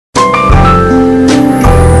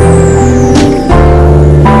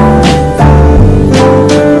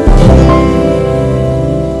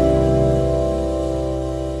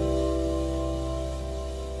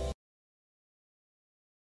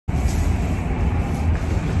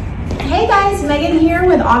Megan here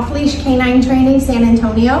with Off-Leash Canine Training San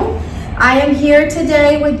Antonio. I am here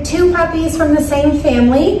today with two puppies from the same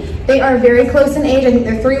family. They are very close in age. I think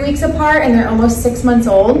they're 3 weeks apart and they're almost 6 months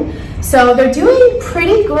old. So they're doing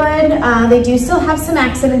pretty good. They do still have some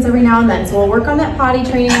accidents every now and then, so we'll work on that potty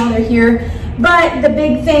training while they're here. But the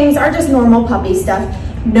big things are just normal puppy stuff.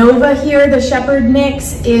 Nova here, the Shepherd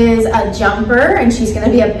mix, is a jumper and she's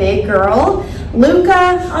gonna be a big girl.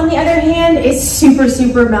 Luca, on the other hand, is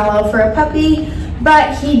super mellow for a puppy,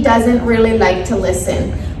 but he doesn't really like to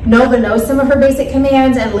listen. Nova knows some of her basic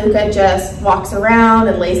commands and Luca just walks around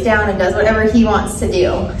and lays down and does whatever he wants to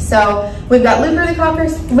do. So we've got Luca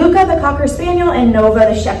the Cocker Spaniel and Nova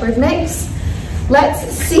the Shepherd mix. Let's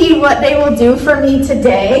see what they will do for me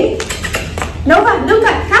today. Nova,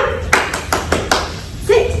 Luca, come.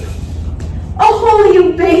 Sit. Oh,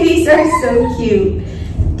 you babies are so cute.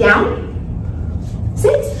 Down.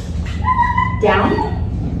 Sit. Down.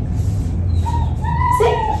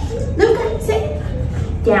 Sit. Luca,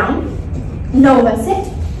 sit. Down. Nova,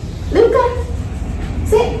 sit. Luca,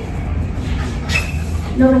 sit.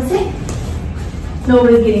 Nova, sit. Nova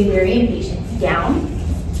is getting very impatient. Down.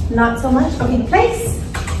 Not so much. Okay, place.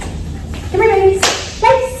 Come here, babies.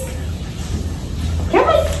 Place. Come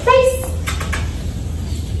on, place.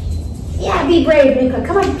 Yeah, be brave, Luca.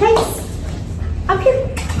 Come on, place. Up here.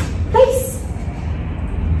 Place.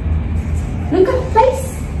 Luca, place.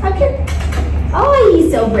 Up here. Oh,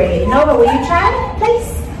 he's so brave. Nova, will you try? Place.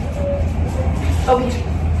 Okay.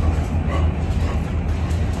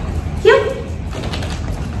 Heel.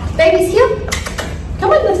 Babies, heel.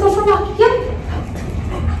 Come on, let's go for a walk. Heel.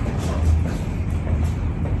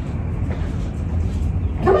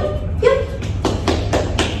 Come on, heel.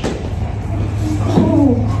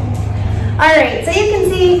 Oh. All right, so you can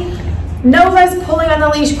see Nova's pulling on the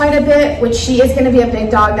leash quite a bit, which she is going to be a big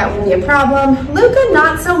dog. That will be a problem. Luca,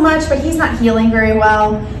 not so much, but he's not healing very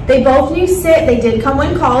well. They both knew sit. They did come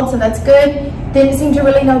when called, so that's good. Didn't seem to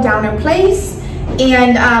really know down or place.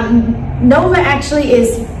 And Nova actually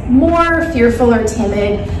is more fearful or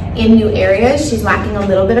timid in new areas. She's lacking a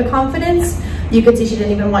little bit of confidence. You could see she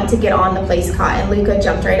didn't even want to get on the place cot, and Luca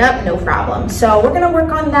jumped right up, no problem. So we're going to work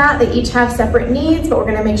on that. They each have separate needs, but we're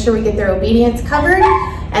going to make sure we get their obedience covered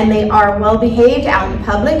and they are well behaved out in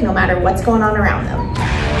public no matter what's going on around them.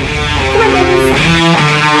 Come on, babies.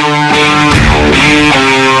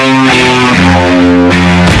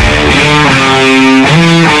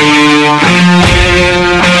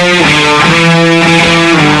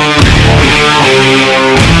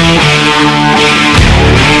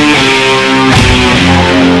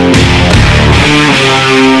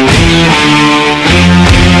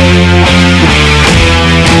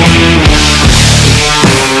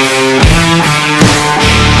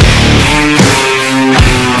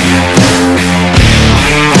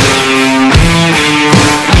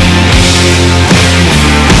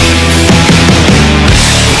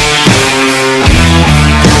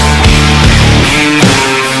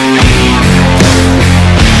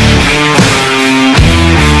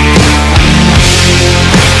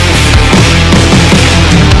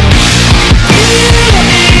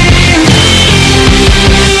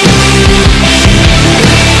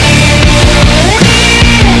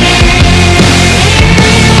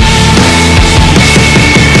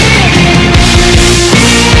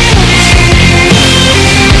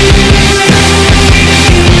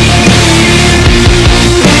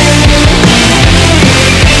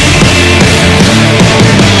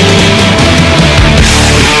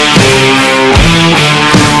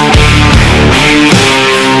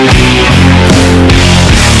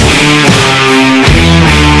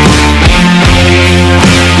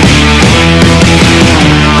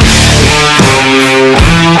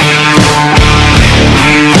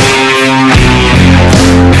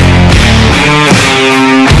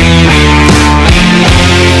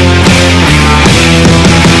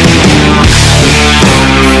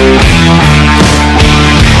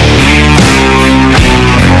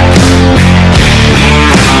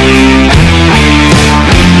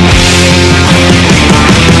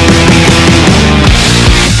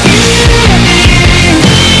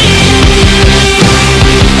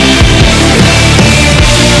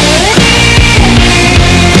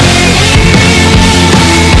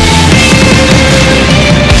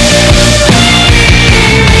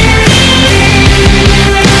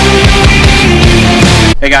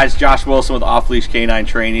 Hey guys, Josh Wilson with Off-Leash Canine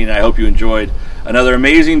Training, and I hope you enjoyed another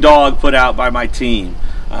amazing dog put out by my team.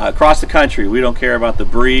 Across the country, we don't care about the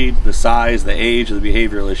breed, the size, the age, or the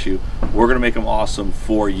behavioral issue. We're going to make them awesome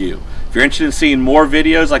for you. If you're interested in seeing more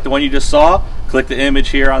videos like the one you just saw, click the image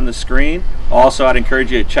here on the screen. Also, I'd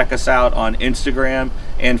encourage you to check us out on Instagram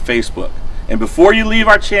and Facebook. And before you leave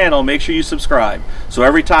our channel, make sure you subscribe. So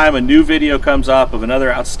every time a new video comes up of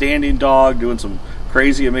another outstanding dog doing some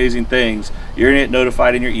crazy, amazing things, you're going to get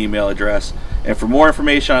notified in your email address. And for more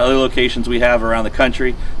information on other locations we have around the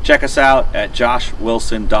country, check us out at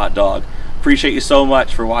joshwilson.dog. Appreciate you so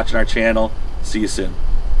much for watching our channel. See you soon.